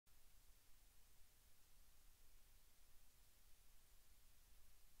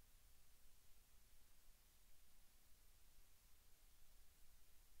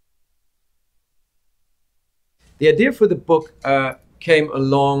The idea for the book came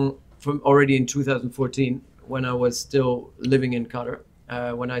along from already in 2014 when I was still living in Qatar,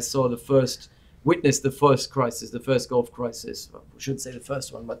 when I saw witnessed the first crisis, the first Gulf crisis. Well, I shouldn't say the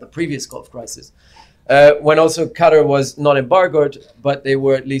first one, but the previous Gulf crisis. When also Qatar was not embargoed, but there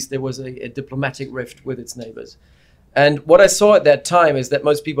was a diplomatic rift with its neighbors. And what I saw at that time is that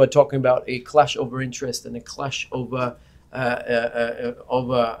most people are talking about a clash over interest and a clash over,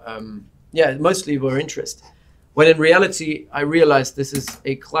 mostly over interest. When in reality, I realized this is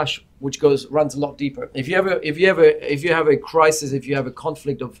a clash which runs a lot deeper. If you have a crisis, if you have a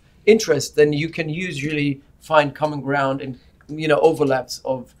conflict of interest, then you can usually find common ground and overlaps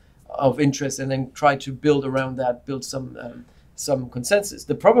of interest, and then try to build around that, build some consensus.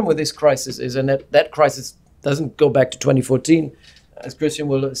 The problem with this crisis is, and that crisis doesn't go back to 2014, as Kristian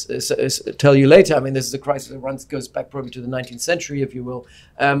will tell you later. I mean, this is a crisis that goes back probably to the 19th century, if you will.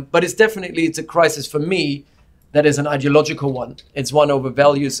 But it's a crisis for me that is an ideological one. It's one over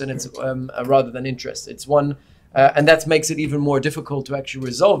values, and it's rather than interest. It's one, and that makes it even more difficult to actually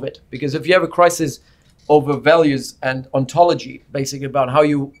resolve it. Because if you have a crisis over values and ontology, basically about how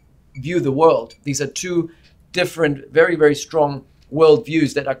you view the world, these are two different, very, very strong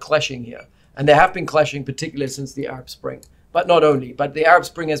worldviews that are clashing here. And they have been clashing particularly since the Arab Spring. But not only, but the Arab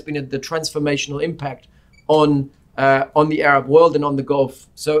Spring has been the transformational impact on the Arab world and on the Gulf.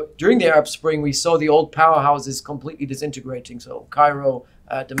 So during the Arab Spring, we saw the old powerhouses completely disintegrating. So Cairo,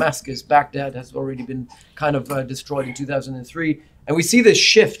 Damascus, Baghdad has already been kind of destroyed in 2003. And we see this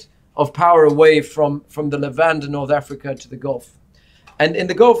shift of power away from the Levant and North Africa to the Gulf. And in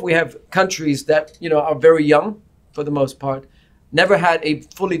the Gulf, we have countries that are very young, for the most part, never had a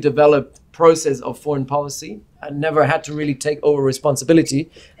fully developed process of foreign policy, and never had to really take over responsibility,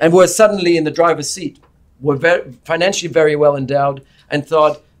 and were suddenly in the driver's seat, were financially very well endowed, and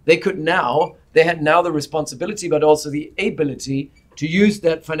thought they had now the responsibility, but also the ability to use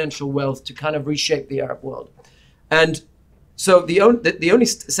that financial wealth to kind of reshape the Arab world. And so the only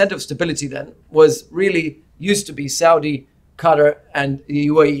center of stability then used to be Saudi, Qatar, and the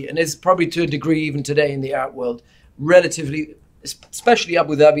UAE, and it's probably to a degree even today in the Arab world, relatively, especially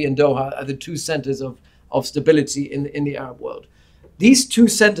Abu Dhabi and Doha, are the two centers of stability in the Arab world. These two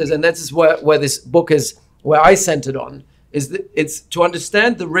centers, and that is where this book is, where I centered on, it's to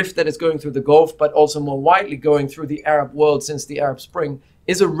understand the rift that is going through the Gulf, but also more widely going through the Arab world since the Arab Spring,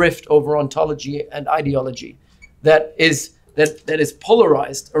 is a rift over ontology and ideology that is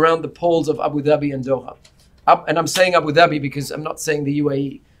polarized around the poles of Abu Dhabi and Doha. And I'm saying Abu Dhabi because I'm not saying the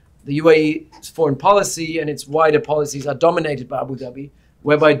UAE. The UAE's foreign policy and its wider policies are dominated by Abu Dhabi,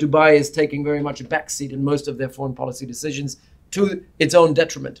 whereby Dubai is taking very much a backseat in most of their foreign policy decisions to its own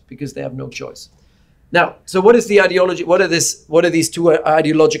detriment because they have no choice. Now, so what is the ideology? What are these two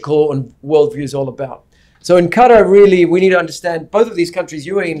ideological and worldviews all about? So in Qatar, really, we need to understand both of these countries,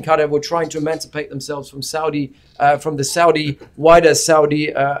 UAE and Qatar, were trying to emancipate themselves from the wider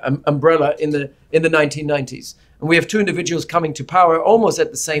Saudi umbrella in the 1990s. And we have two individuals coming to power almost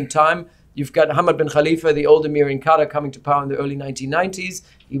at the same time. You've got Hamad bin Khalifa, the old emir in Qatar, coming to power in the early 1990s.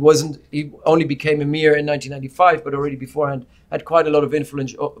 He only became emir in 1995, but already beforehand had quite a lot of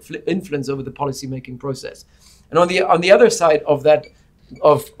influence over the policy-making process. And on the other side of that,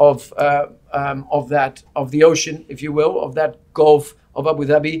 of the ocean, if you will, of that Gulf of Abu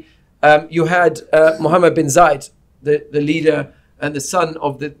Dhabi, you had Mohammed bin Zayed, the leader and the son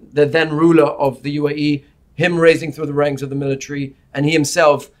of the then ruler of the UAE, him raising through the ranks of the military, and he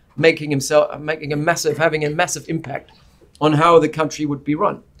himself having a massive impact on how the country would be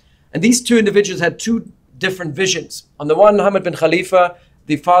run. And these two individuals had two different visions. On the one, Hamad bin Khalifa,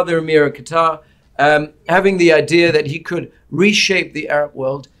 the father emir of Qatar, having the idea that he could reshape the Arab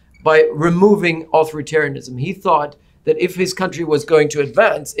world by removing authoritarianism. He thought that if his country was going to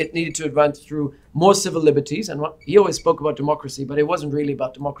advance, it needed to advance through more civil liberties. And he always spoke about democracy, but it wasn't really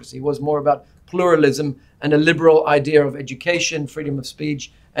about democracy. It was more about pluralism and a liberal idea of education, freedom of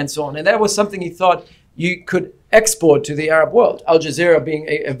speech, and so on. And that was something he thought you could export to the Arab world, Al Jazeera being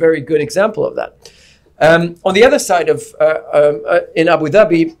a very good example of that. On the other side of in Abu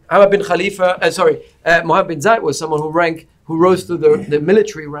Dhabi, Mohammed bin Zayed was someone who rose through the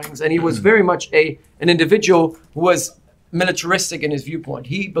military ranks, and he was very much an individual who was militaristic in his viewpoint.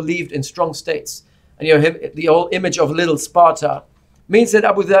 He believed in strong states, and the old image of little Sparta means that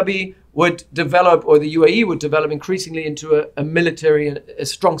Abu Dhabi would develop, or the UAE would develop increasingly into a military, a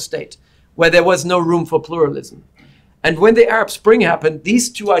strong state, where there was no room for pluralism. And when the Arab Spring happened, these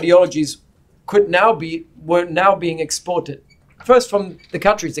two ideologies were now being exported. First from the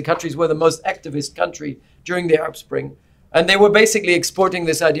countries were the most activist country during the Arab Spring, And they were basically exporting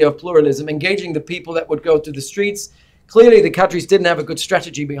this idea of pluralism, engaging the people that would go to the streets. Clearly, the Qataris didn't have a good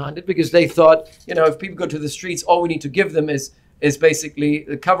strategy behind it, because they thought, you know, if people go to the streets, all we need to give them is basically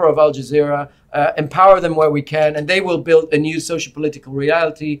the cover of Al Jazeera, empower them where we can, and they will build a new socio-political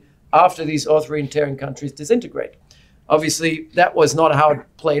reality after these authoritarian countries disintegrate. Obviously, that was not how it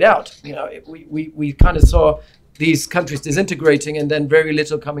played out. You know, we kind of saw these countries disintegrating and then very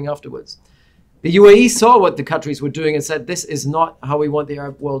little coming afterwards. The UAE saw what the Qataris were doing and said, this is not how we want the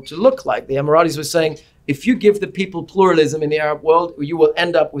Arab world to look like. The Emiratis were saying, if you give the people pluralism in the Arab world, you will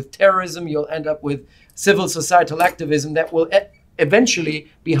end up with terrorism, you'll end up with civil societal activism that will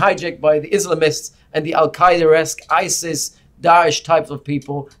eventually be hijacked by the Islamists and the Al-Qaeda-esque, ISIS, Daesh types of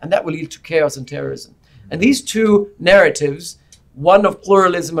people, and that will lead to chaos and terrorism. And these two narratives, one of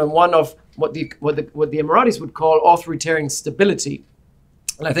pluralism and one of what the Emiratis would call authoritarian stability.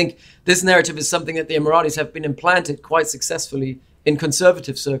 And I think this narrative is something that the Emiratis have been implanted quite successfully in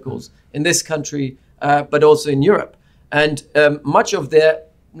conservative circles in this country, but also in Europe. And much of their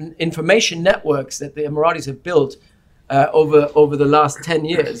information networks that the Emiratis have built over the last 10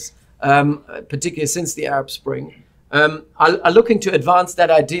 years, particularly since the Arab Spring, are looking to advance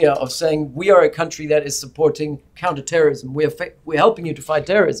that idea of saying we are a country that is supporting counterterrorism. We're helping you to fight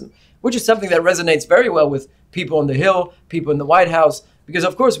terrorism, which is something that resonates very well with people on the Hill, people in the White House, because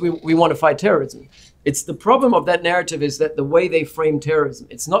of course we want to fight terrorism. It's the problem of that narrative is that the way they frame terrorism,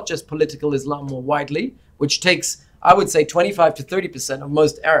 it's not just political Islam more widely, which takes, I would say, 25 to 30% of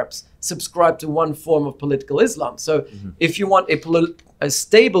most Arabs subscribe to one form of political Islam. So if you want a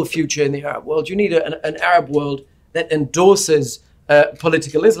stable future in the Arab world, you need an Arab world that endorses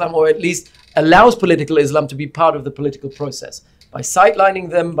political Islam, or at least allows political Islam to be part of the political process. By sidelining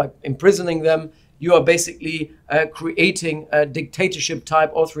them, by imprisoning them, you are basically creating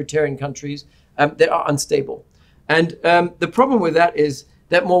dictatorship-type authoritarian countries that are unstable. And the problem with that is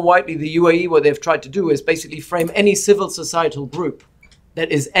that more widely the UAE, what they've tried to do is basically frame any civil societal group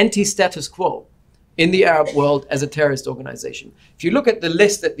that is anti-status quo in the Arab world as a terrorist organization. If you look at the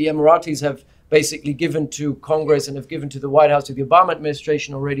list that the Emiratis have basically given to Congress and have given to the White House, to the Obama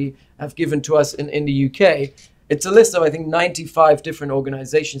administration already, have given to us in the UK, it's a list of, I think, 95 different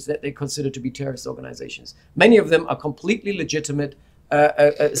organizations that they consider to be terrorist organizations. Many of them are completely legitimate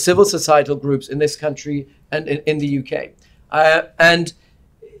civil societal groups in this country and in the UK. And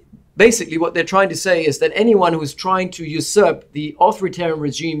basically what they're trying to say is that anyone who is trying to usurp the authoritarian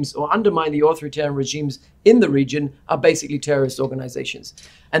regimes or undermine the authoritarian regimes in the region are basically terrorist organizations.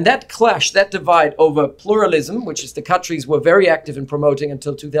 And that clash, that divide over pluralism, which is the Qataris were very active in promoting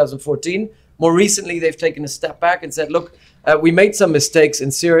until 2014. More recently, they've taken a step back and said, look, we made some mistakes in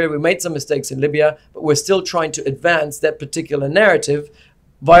Syria, we made some mistakes in Libya, but we're still trying to advance that particular narrative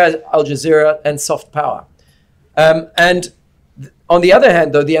via Al Jazeera and soft power. And on the other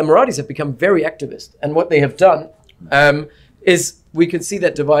hand, though, the Emiratis have become very activist. And what they have done is we can see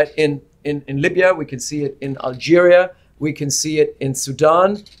that divide in Libya, we can see it in Algeria, we can see it in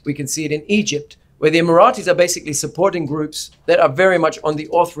Sudan, we can see it in Egypt, where the Emiratis are basically supporting groups that are very much on the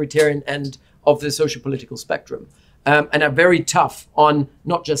authoritarian end of the socio-political spectrum, and are very tough on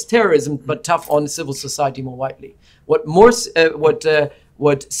not just terrorism, but tough on civil society more widely. What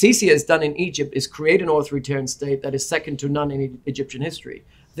Sisi has done in Egypt is create an authoritarian state that is second to none in Egyptian history.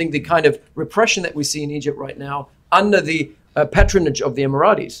 I think the kind of repression that we see in Egypt right now, under the patronage of the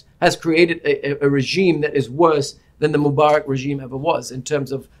Emiratis, has created a regime that is worse than the Mubarak regime ever was in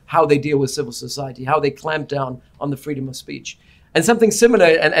terms of how they deal with civil society, how they clamp down on the freedom of speech. And something similar,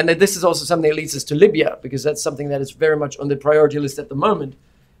 and this is also something that leads us to Libya, because that's something that is very much on the priority list at the moment,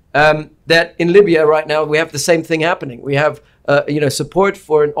 that in Libya right now we have the same thing happening. We have support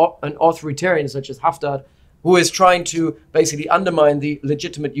for an authoritarian such as Haftar, who is trying to basically undermine the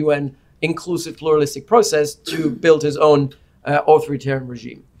legitimate UN inclusive pluralistic process to build his own authoritarian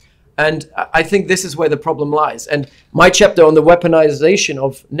regime. And I think this is where the problem lies. And my chapter on the weaponization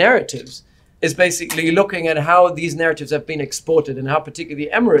of narratives is basically looking at how these narratives have been exported and how particularly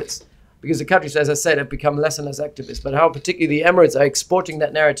the Emirates, because the countries, as I said, have become less and less activist, but how particularly the Emirates are exporting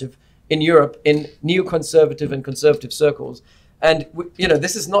that narrative in Europe in neoconservative and conservative circles. And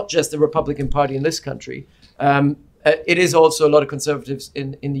this is not just the Republican Party in this country. It is also a lot of conservatives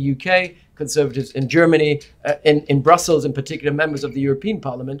in the UK, conservatives in Germany, in Brussels, in particular members of the European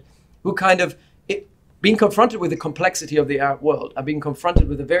Parliament, who kind of, being confronted with the complexity of the Arab world, are being confronted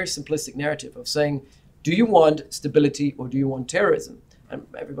with a very simplistic narrative of saying, do you want stability or do you want terrorism? And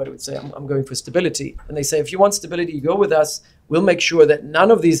everybody would say, I'm going for stability. And they say, if you want stability, you go with us. We'll make sure that none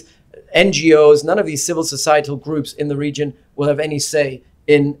of these NGOs, none of these civil societal groups in the region will have any say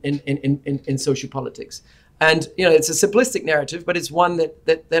in sociopolitics. And it's a simplistic narrative, but it's one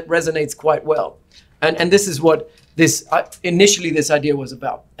that resonates quite well. And this is what initially this idea was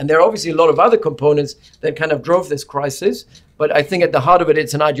about. And there are obviously a lot of other components that kind of drove this crisis, but I think at the heart of it,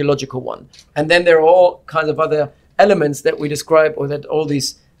 it's an ideological one. And then there are all kinds of other elements that we describe, or that all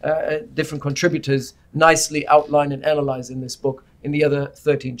these different contributors nicely outline and analyze in this book in the other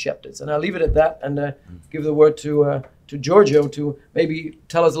 13 chapters. And I'll leave it at that and give the word to Giorgio to maybe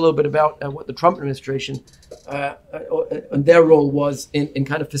tell us a little bit about what the Trump administration and their role was in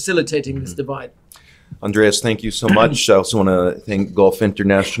kind of facilitating this divide. Andreas, thank you so much. I also want to thank Gulf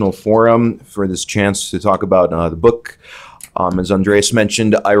International Forum for this chance to talk about the book. As Andreas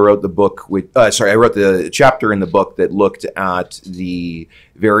mentioned, I wrote the book I wrote the chapter in the book that looked at the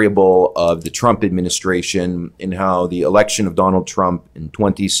variable of the Trump administration and how the election of Donald Trump in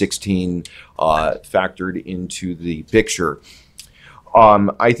 2016 factored into the picture.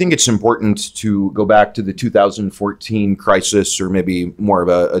 I think it's important to go back to the 2014 crisis, or maybe more of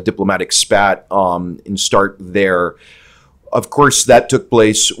a diplomatic spat, and start there. Of course, that took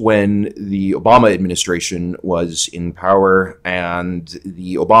place when the Obama administration was in power, and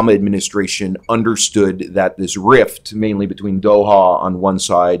the Obama administration understood that this rift, mainly between Doha on one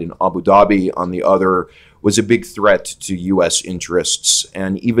side and Abu Dhabi on the other, was a big threat to U.S. interests.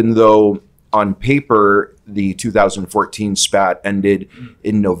 And even though on paper the 2014 spat ended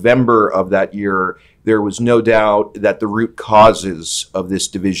in November of that year, there was no doubt that the root causes of this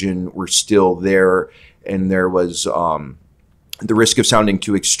division were still there, and there was the risk of sounding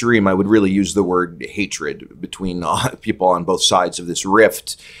too extreme, I would really use the word hatred between people on both sides of this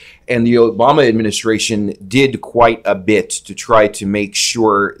rift. And the Obama administration did quite a bit to try to make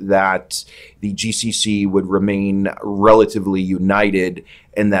sure that the GCC would remain relatively united,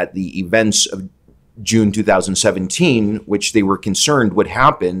 and that the events of June 2017, which they were concerned would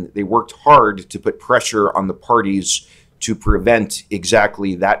happen, they worked hard to put pressure on the parties to prevent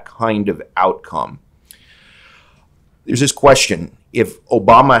exactly that kind of outcome. There's this question: if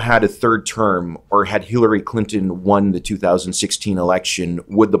Obama had a third term, or had Hillary Clinton won the 2016 election,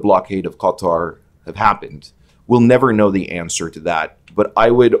 would the blockade of Qatar have happened? We'll never know the answer to that, but I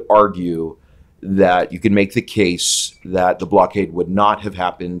would argue that you can make the case that the blockade would not have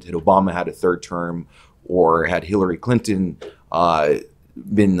happened had Obama had a third term, or had Hillary Clinton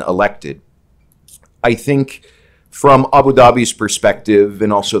been elected. I think from Abu Dhabi's perspective,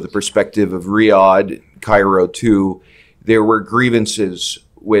 and also the perspective of Riyadh, Cairo too, there were grievances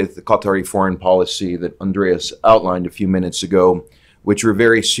with the Qatari foreign policy that Andreas outlined a few minutes ago, which were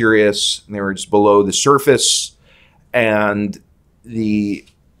very serious. They were just below the surface, and the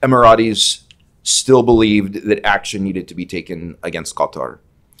Emiratis still believed that action needed to be taken against Qatar.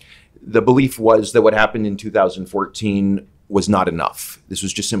 The belief was that what happened in 2014 was not enough. This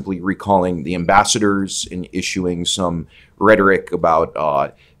was just simply recalling the ambassadors and issuing some rhetoric about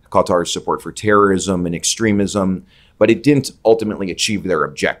Qatar's support for terrorism and extremism, but it didn't ultimately achieve their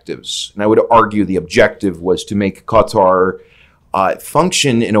objectives. And I would argue the objective was to make Qatar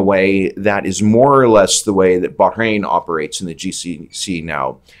function in a way that is more or less the way that Bahrain operates in the GCC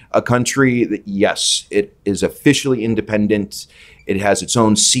now. A country that, yes, it is officially independent. It has its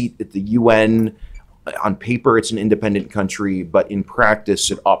own seat at the UN. On paper, it's an independent country, but in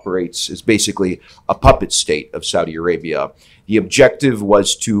practice, it operates as basically a puppet state of Saudi Arabia. The objective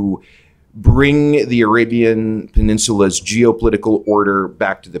was to bring the Arabian Peninsula's geopolitical order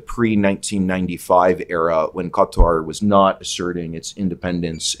back to the pre-1995 era, when Qatar was not asserting its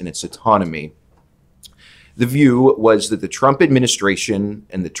independence and its autonomy. The view was that the Trump administration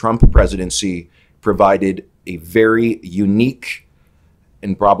and the Trump presidency provided a very unique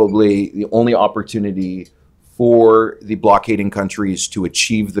and probably the only opportunity for the blockading countries to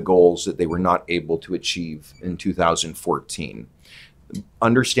achieve the goals that they were not able to achieve in 2014.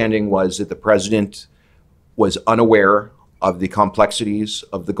 Understanding was that the president was unaware of the complexities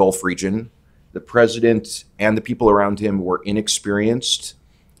of the Gulf region. The president and the people around him were inexperienced,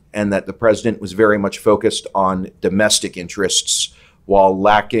 and that the president was very much focused on domestic interests while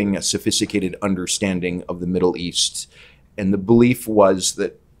lacking a sophisticated understanding of the Middle East. And the belief was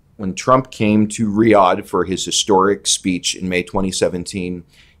that when Trump came to Riyadh for his historic speech in May 2017,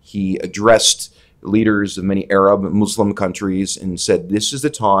 he addressed leaders of many Arab and Muslim countries and said, this is the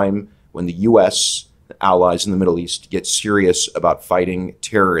time when the U.S., allies in the Middle East, get serious about fighting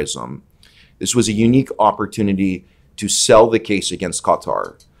terrorism. This was a unique opportunity to sell the case against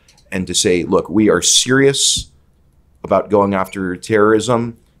Qatar and to say, look, we are serious about going after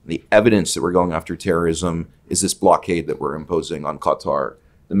terrorism. The evidence that we're going after terrorism is this blockade that we're imposing on Qatar.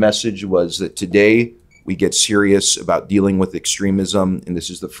 The message was that today we get serious about dealing with extremism, and this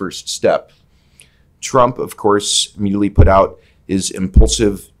is the first step. Trump, of course, immediately put out his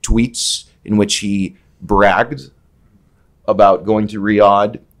impulsive tweets in which he bragged about going to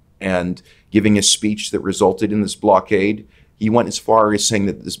Riyadh and giving a speech that resulted in this blockade. He went as far as saying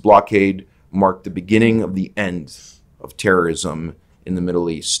that this blockade marked the beginning of the end of terrorism in the Middle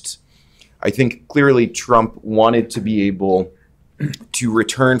East. I think clearly Trump wanted to be able to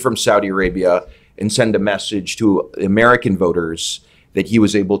return from Saudi Arabia and send a message to American voters that he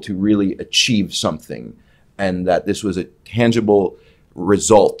was able to really achieve something and that this was a tangible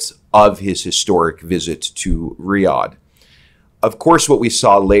result of his historic visit to Riyadh. Of course, what we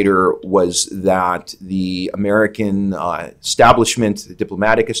saw later was that the American establishment, the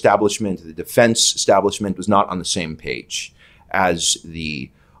diplomatic establishment, the defense establishment was not on the same page as the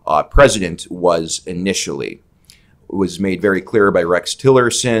president was initially. It was made very clear by Rex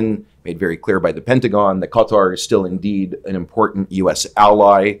Tillerson, made very clear by the Pentagon that Qatar is still indeed an important U.S.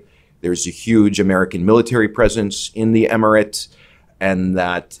 ally. There's a huge American military presence in the Emirate, and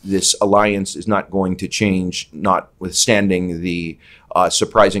that this alliance is not going to change, notwithstanding the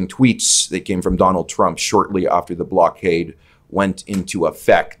surprising tweets that came from Donald Trump shortly after the blockade went into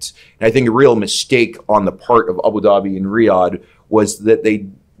effect. And I think a real mistake on the part of Abu Dhabi and Riyadh was that they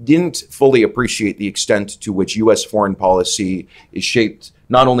didn't fully appreciate the extent to which U.S. foreign policy is shaped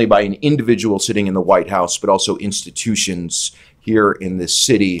not only by an individual sitting in the White House, but also institutions here in this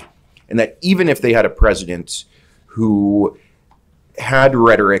city. And that even if they had a president who had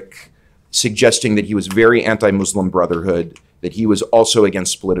rhetoric suggesting that he was very anti-Muslim Brotherhood, that he was also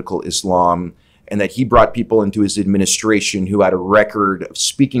against political Islam, and that he brought people into his administration who had a record of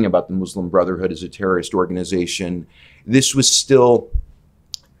speaking about the Muslim Brotherhood as a terrorist organization, this was still,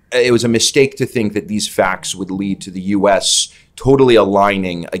 it was a mistake to think that these facts would lead to the U.S. totally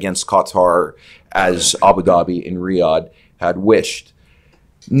aligning against Qatar as Abu Dhabi and Riyadh had wished.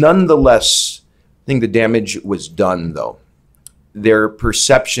 Nonetheless, I think the damage was done, though. Their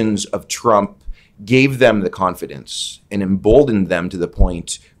perceptions of Trump gave them the confidence and emboldened them to the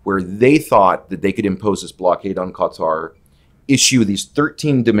point where they thought that they could impose this blockade on Qatar, issue these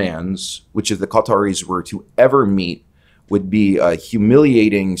 13 demands, which if the Qataris were to ever meet, would be a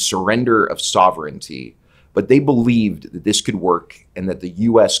humiliating surrender of sovereignty. But they believed that this could work and that the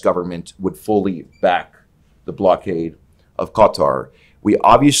U.S. government would fully back the blockade of Qatar. We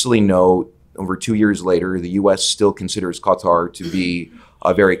obviously know over 2 years later, the U.S. still considers Qatar to be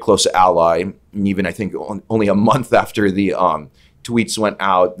a very close ally. And even, I think, only a month after the tweets went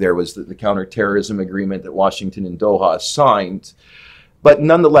out, there was the counterterrorism agreement that Washington and Doha signed. But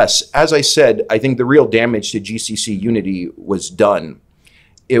nonetheless, as I said, I think the real damage to GCC unity was done.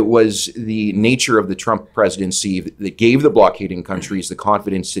 It was the nature of the Trump presidency that gave the blockading countries the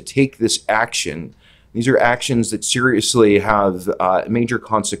confidence to take this action. These are actions that seriously have major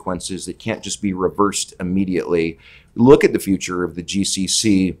consequences that can't just be reversed immediately. Look at the future of the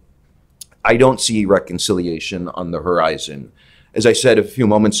GCC. I don't see reconciliation on the horizon. As I said a few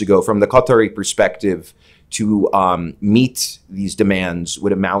moments ago, from the Qatari perspective, to meet these demands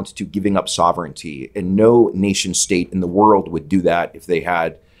would amount to giving up sovereignty, and no nation state in the world would do that if they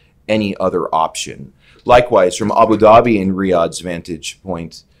had any other option. Likewise, from Abu Dhabi and Riyadh's vantage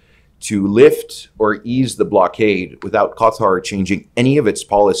point, to lift or ease the blockade without Qatar changing any of its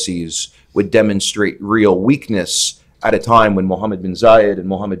policies would demonstrate real weakness at a time when Mohammed bin Zayed and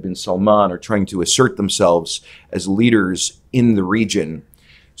Mohammed bin Salman are trying to assert themselves as leaders in the region.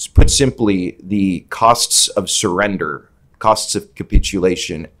 Put simply, the costs of surrender, costs of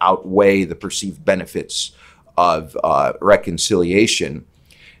capitulation outweigh the perceived benefits of reconciliation.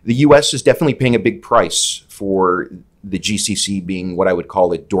 The U.S. is definitely paying a big price for the GCC being what I would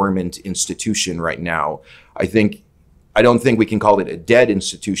call a dormant institution right now. I don't think we can call it a dead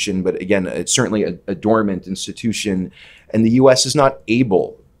institution, but again, it's certainly a dormant institution. And the U.S. is not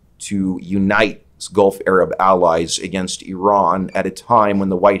able to unite its Gulf Arab allies against Iran at a time when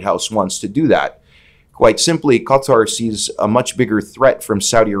the White House wants to do that. Quite simply, Qatar sees a much bigger threat from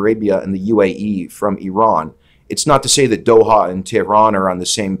Saudi Arabia and the UAE from Iran. It's not to say that Doha and Tehran are on the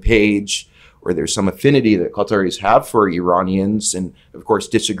same page, or there's some affinity that Qataris have for Iranians, and of course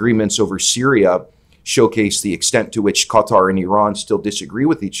disagreements over Syria showcase the extent to which Qatar and Iran still disagree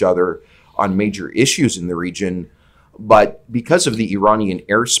with each other on major issues in the region. But because of the Iranian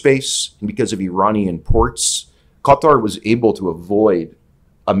airspace and because of Iranian ports, Qatar was able to avoid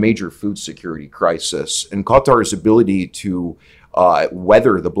a major food security crisis. And Qatar's ability to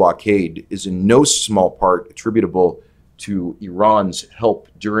weather the blockade is in no small part attributable to Iran's help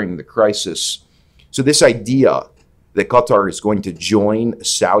during the crisis. So this idea that Qatar is going to join a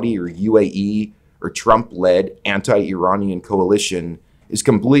Saudi or UAE or Trump-led anti-Iranian coalition is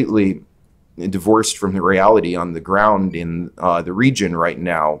completely divorced from the reality on the ground in the region right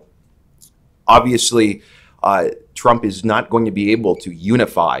now. Obviously, Trump is not going to be able to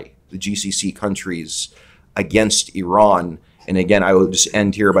unify the GCC countries against Iran. And again, I will just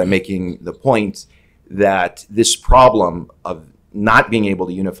end here by making the point that this problem of not being able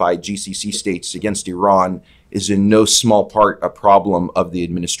to unify GCC states against Iran is in no small part a problem of the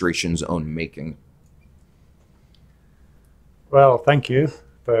administration's own making. Well, thank you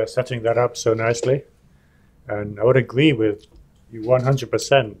for setting that up so nicely. And I would agree with you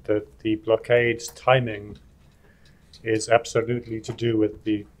 100% that the blockade's timing is absolutely to do with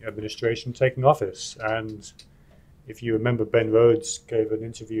the administration taking office. And if you remember, Ben Rhodes gave an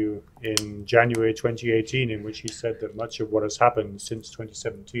interview in January 2018 in which he said that much of what has happened since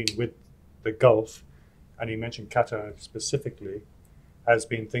 2017 with the Gulf, and he mentioned Qatar specifically, has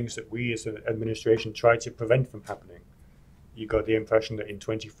been things that we as an administration tried to prevent from happening. You got the impression that in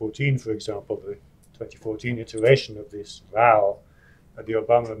 2014, for example, the 2014 iteration of this row, the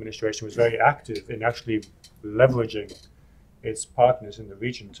Obama administration was very active in actually leveraging its partners in the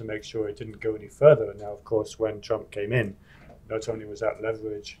region to make sure it didn't go any further. Now, of course, when Trump came in, not only was that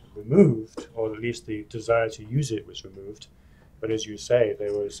leverage removed, or at least the desire to use it was removed, but as you say,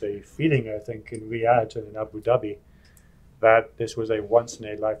 there was a feeling, I think, in Riyadh and in Abu Dhabi that this was a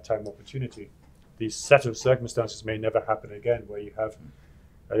once-in-a-lifetime opportunity. These set of circumstances may never happen again, where you have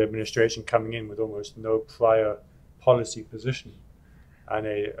an administration coming in with almost no prior policy position and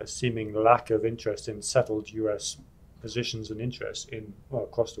a seeming lack of interest in settled U.S. positions and interests in, well,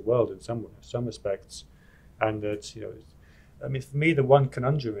 across the world in some respects. And that, I mean, for me, the one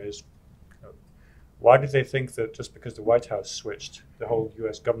conundrum is, why did they think that just because the White House switched, the whole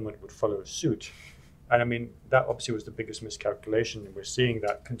U.S. government would follow suit? And I mean, that obviously was the biggest miscalculation, and we're seeing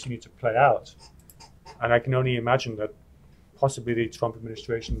that continue to play out. And I can only imagine that possibly the Trump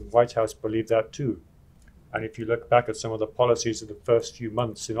administration and the White House believed that too. And if you look back at some of the policies of the first few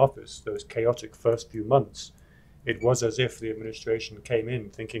months in office, those chaotic first few months, it was as if the administration came in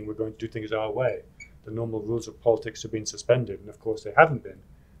thinking we're going to do things our way. The normal rules of politics have been suspended, and of course they haven't been.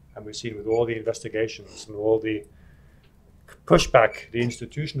 And we've seen with all the investigations and all the pushback, the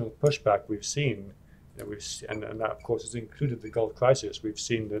institutional pushback we've seen, and that of course has included the Gulf crisis, we've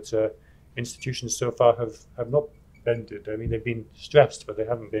seen that institutions so far have not bended. I mean, they've been stressed, but they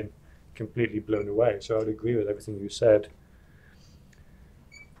haven't been completely blown away. So I would agree with everything you said.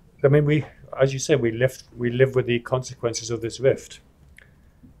 I mean, as you said, we live with the consequences of this rift.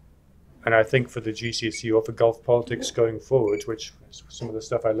 And I think for the GCC or for Gulf politics going forward, which is some of the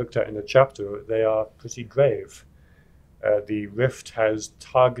stuff I looked at in the chapter, they are pretty grave. The rift has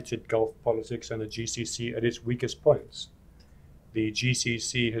targeted Gulf politics and the GCC at its weakest points. The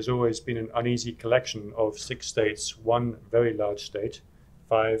GCC has always been an uneasy collection of 6 states, 1 very large state,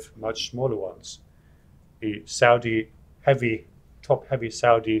 5 much smaller ones. The top-heavy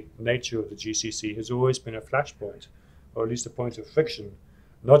Saudi nature of the GCC has always been a flashpoint, or at least a point of friction,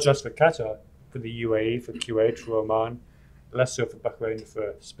 not just for Qatar, for the UAE, for Kuwait, for Oman, less so for Bahrain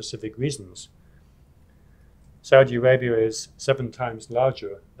for specific reasons. Saudi Arabia is 7 times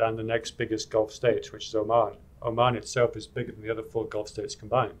larger than the next biggest Gulf state, which is Oman. Oman itself is bigger than the other 4 Gulf states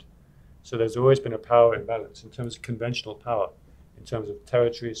combined. So there's always been a power imbalance in terms of conventional power, in terms of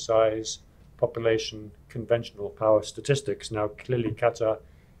territory, size, population, conventional power statistics. Now, clearly Qatar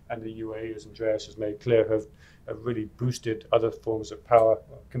and the UAE, as Andreas has made clear, have really boosted other forms of power,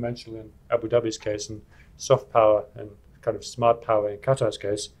 conventional in Abu Dhabi's case, and soft power and kind of smart power in Qatar's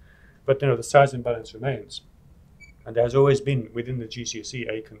case. But the size imbalance remains. And there has always been within the GCC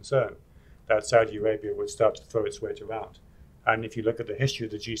a concern that Saudi Arabia would start to throw its weight around. And if you look at the history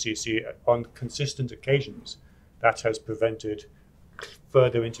of the GCC, on consistent occasions, that has prevented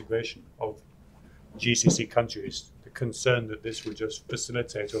further integration of GCC countries. The concern that this would just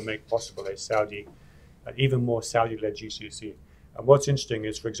facilitate or make possible an even more Saudi-led GCC. And what's interesting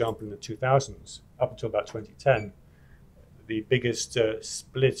is, for example, in the 2000s, up until about 2010, the biggest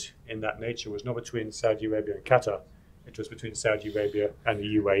split in that nature was not between Saudi Arabia and Qatar, it was between Saudi Arabia and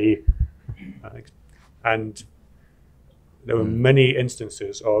the UAE. And there were many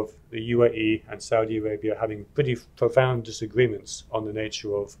instances of the UAE and Saudi Arabia having pretty profound disagreements on the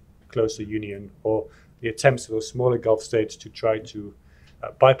nature of closer union, or the attempts of the smaller Gulf states to try to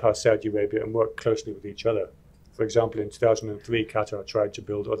bypass Saudi Arabia and work closely with each other. For example, in 2003, Qatar tried to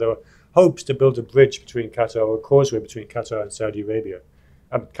build, or there were hopes to build a bridge between Qatar, or a causeway between Qatar and Saudi Arabia,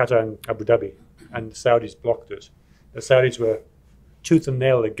 Qatar and Abu Dhabi, and the Saudis blocked it. The Saudis were tooth and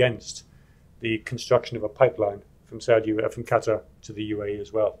nail against the construction of a pipeline from Qatar to the UAE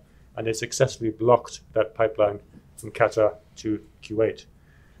as well, and they successfully blocked that pipeline from Qatar to Kuwait.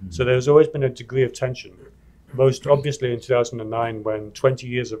 So there's always been a degree of tension. Most obviously in 2009, when 20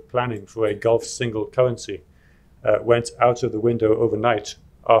 years of planning for a Gulf single currency went out of the window overnight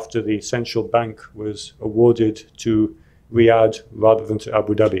after the central bank was awarded to Riyadh rather than to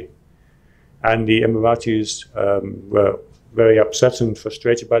Abu Dhabi. And the Emiratis were very upset and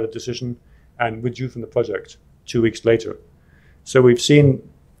frustrated by the decision and withdrew from the project 2 weeks later. So we've seen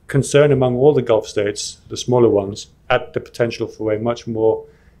concern among all the Gulf states, the smaller ones, at the potential for a much more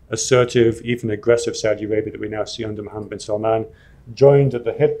assertive, even aggressive Saudi Arabia that we now see under Mohammed bin Salman, joined at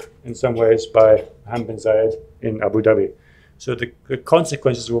the hip in some ways by Mohammed bin Zayed in Abu Dhabi. So the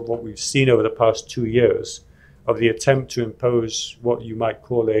consequences of what we've seen over the past 2 years of the attempt to impose what you might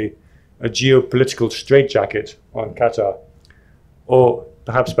call a geopolitical straitjacket on Qatar, or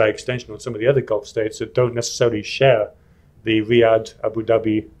perhaps by extension on some of the other Gulf states that don't necessarily share the Riyadh, Abu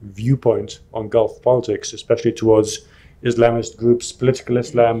Dhabi viewpoint on Gulf politics, especially towards Islamist groups, political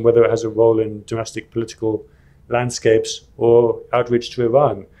Islam, whether it has a role in domestic political landscapes or outreach to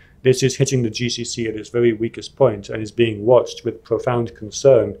Iran. This is hitting the GCC at its very weakest point and is being watched with profound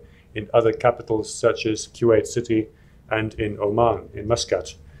concern in other capitals such as Kuwait City and in Oman, in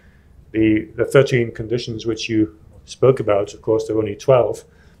Muscat. The 13 conditions which you spoke about, of course, there were only 12.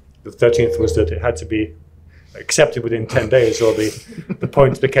 The 13th was that it had to be accepted within 10 days or the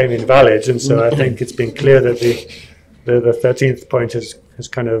point became invalid. And so I think it's been clear that the 13th point has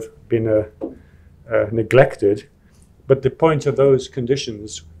kind of been neglected. But the point of those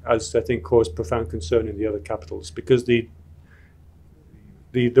conditions, as I think, caused profound concern in the other capitals, because the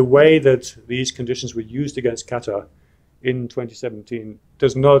way that these conditions were used against Qatar in 2017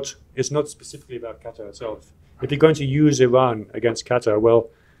 it's not specifically about Qatar itself. If you're going to use Iran against Qatar, well,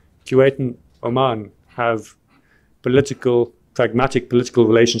 Kuwait and Oman have pragmatic political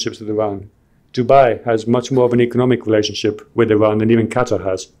relationships with Iran. Dubai has much more of an economic relationship with Iran than even Qatar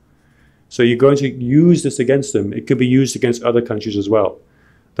has. So you're going to use this against them. It could be used against other countries as well.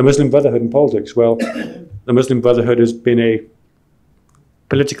 The Muslim Brotherhood in politics, well, the Muslim Brotherhood has been a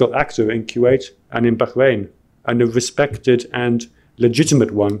political actor in Kuwait and in Bahrain, and a respected and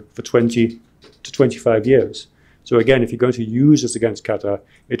legitimate one for 20 to 25 years. So again, if you're going to use this against Qatar,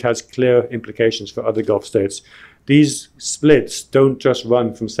 it has clear implications for other Gulf states. These splits don't just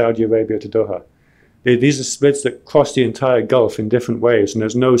run from Saudi Arabia to Doha. These are splits that cross the entire Gulf in different ways, and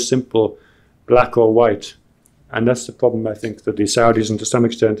there's no simple black or white. And that's the problem, I think, that the Saudis, and to some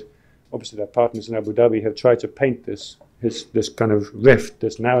extent, obviously their partners in Abu Dhabi, have tried to paint this kind of rift,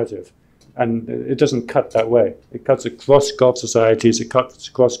 this narrative. And it doesn't cut that way. It cuts across Gulf societies, it cuts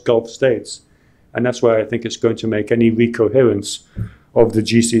across Gulf states. And that's why I think it's going to make any recoherence of the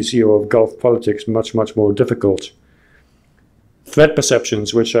GCC or of Gulf politics much, much more difficult. Threat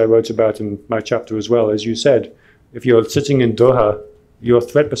perceptions, which I wrote about in my chapter as well, as you said, if you're sitting in Doha, your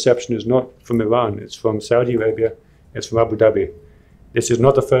threat perception is not from Iran, it's from Saudi Arabia, it's from Abu Dhabi. This is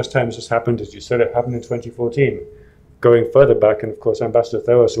not the first time this has happened. As you said, it happened in 2014. Going further back, and of course Ambassador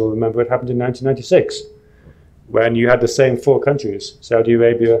Theros will remember, it happened in 1996, when you had the same four countries, Saudi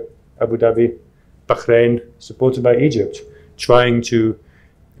Arabia, Abu Dhabi, Bahrain, supported by Egypt, trying to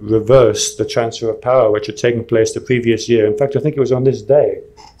reverse the transfer of power which had taken place the previous year. In fact, I think it was on this day,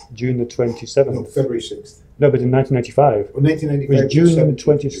 June the 27th. No, February 6th. No, but in 1995. Well, 1995 it was June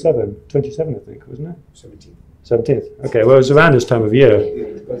 27, 27, I think, wasn't it? 17. 17th. Okay, well, it was around this time of year.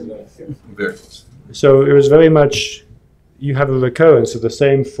 Very close. So it was very much, you have a recurrence of the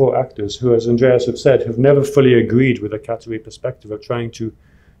same four actors who, as Andreas have said, have never fully agreed with the Qatari perspective of trying to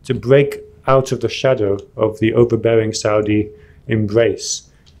break out of the shadow of the overbearing Saudi embrace.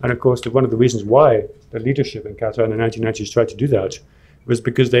 And of course, one of the reasons why the leadership in Qatar in the 1990s tried to do that was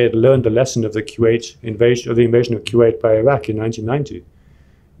because they had learned the lesson of the invasion of Kuwait by Iraq in 1990,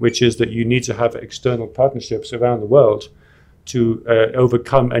 which is that you need to have external partnerships around the world to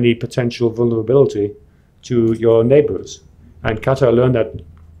overcome any potential vulnerability to your neighbors. And Qatar learned that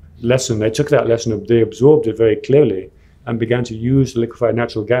lesson. They took that lesson, they absorbed it very clearly, and began to use liquefied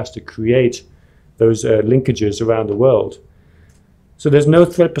natural gas to create those linkages around the world. So there's no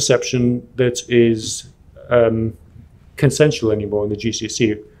threat perception that is consensual anymore in the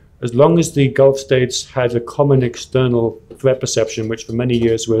GCC. As long as the Gulf states had a common external threat perception, which for many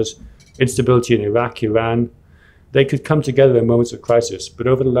years was instability in Iraq, Iran, they could come together in moments of crisis. But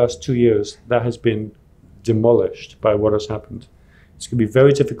over the last 2 years, that has been demolished by what has happened. It's going to be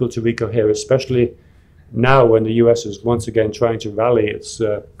very difficult to recohere, especially now when the US is once again trying to rally its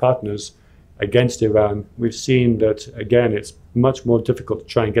partners against Iran. We've seen that, again, it's much more difficult to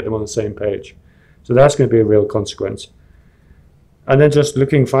try and get them on the same page. So that's going to be a real consequence. And then just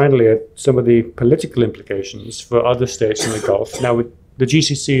looking finally at some of the political implications for other states in the Gulf. Now, The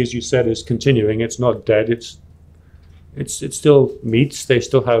GCC, as you said, is continuing. It's not dead. It still meets. They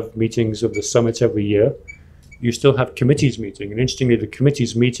still have meetings of the summit every year. You still have committees meeting. And interestingly, the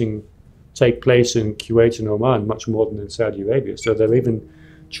committees meeting take place in Kuwait and Oman much more than in Saudi Arabia. So they're even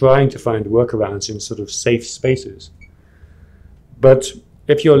trying to find workarounds in sort of safe spaces. But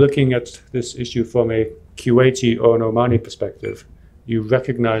if you're looking at this issue from a Kuwaiti or an Omani perspective, you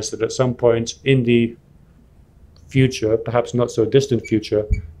recognize that at some point in the future, perhaps not so distant future,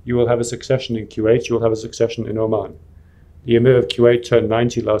 you will have a succession in Kuwait, you will have a succession in Oman. The Emir of Kuwait turned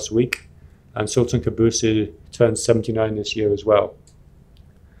 90 last week, and Sultan Qaboos turned 79 this year as well.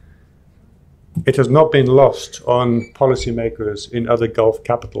 It has not been lost on policymakers in other Gulf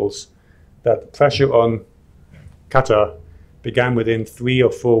capitals that the pressure on Qatar began within 3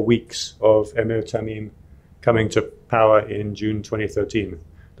 or 4 weeks of Emir Tamim coming to power in June 2013.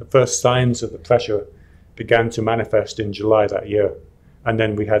 The first signs of the pressure began to manifest in July that year. And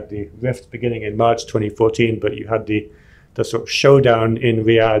then we had the rift beginning in March 2014, but you had the sort of showdown in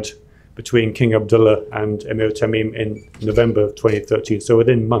Riyadh between King Abdullah and Emir Tamim in November of 2013, so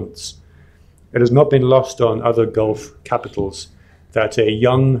within months. It has not been lost on other Gulf capitals that a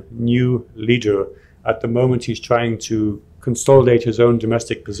young, new leader, at the moment he's trying to consolidate his own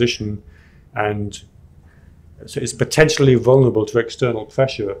domestic position and so is potentially vulnerable to external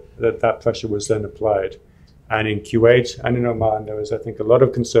pressure, that pressure was then applied. And in Kuwait and in Oman, there was, I think, a lot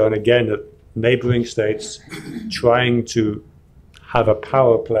of concern, again, that neighboring states trying to have a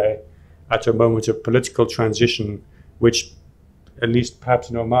power play at a moment of political transition, which at least perhaps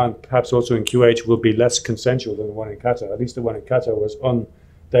in Oman, perhaps also in Kuwait, will be less consensual than the one in Qatar. At least the one in Qatar was on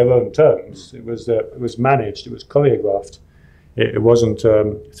their own terms. It was managed, it was choreographed. It wasn't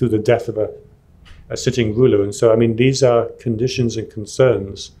through the death of a sitting ruler. And so, I mean, these are conditions and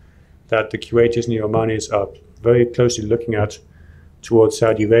concerns that the Kuwaitis and the Omanis are very closely looking at towards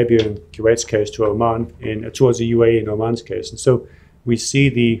Saudi Arabia in Kuwait's case, to Oman, towards the UAE in Oman's case. And so we see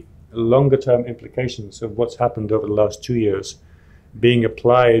the longer term implications of what's happened over the last 2 years being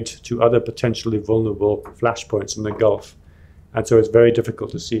applied to other potentially vulnerable flashpoints in the Gulf. And so it's very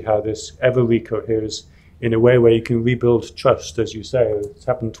difficult to see how this ever recoheres in a way where you can rebuild trust, as you say. It's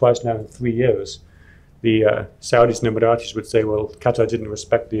happened twice now in 3 years. The Saudis and Emiratis would say, well, Qatar didn't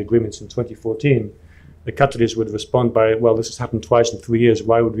respect the agreements in 2014. The Qataris would respond by, well, this has happened twice in 3 years.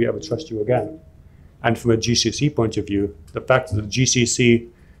 Why would we ever trust you again? And from a GCC point of view, the fact that the GCC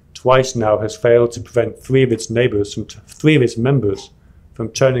twice now has failed to prevent 3 of its neighbors, 3 of its members, from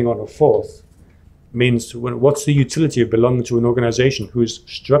turning on a 4th, means what's the utility of belonging to an organization whose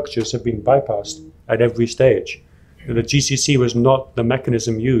structures have been bypassed at every stage? The GCC was not the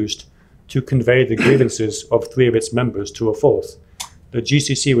mechanism used to convey the grievances of 3 of its members to a 4th. The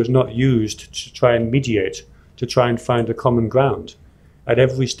GCC was not used to try and mediate, to try and find a common ground. At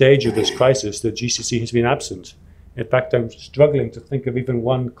every stage of this crisis, the GCC has been absent. In fact, I'm struggling to think of even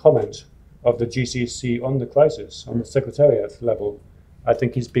one comment of the GCC on the crisis, on the Secretariat level. I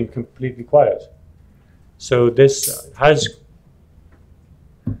think he's been completely quiet. So this has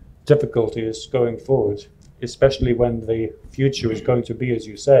difficulties going forward, especially when the future is going to be, as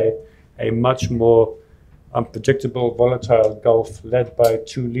you say, a much more unpredictable, volatile Gulf led by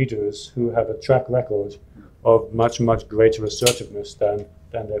 2 leaders who have a track record of much, much greater assertiveness than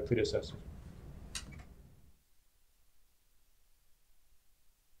their predecessors.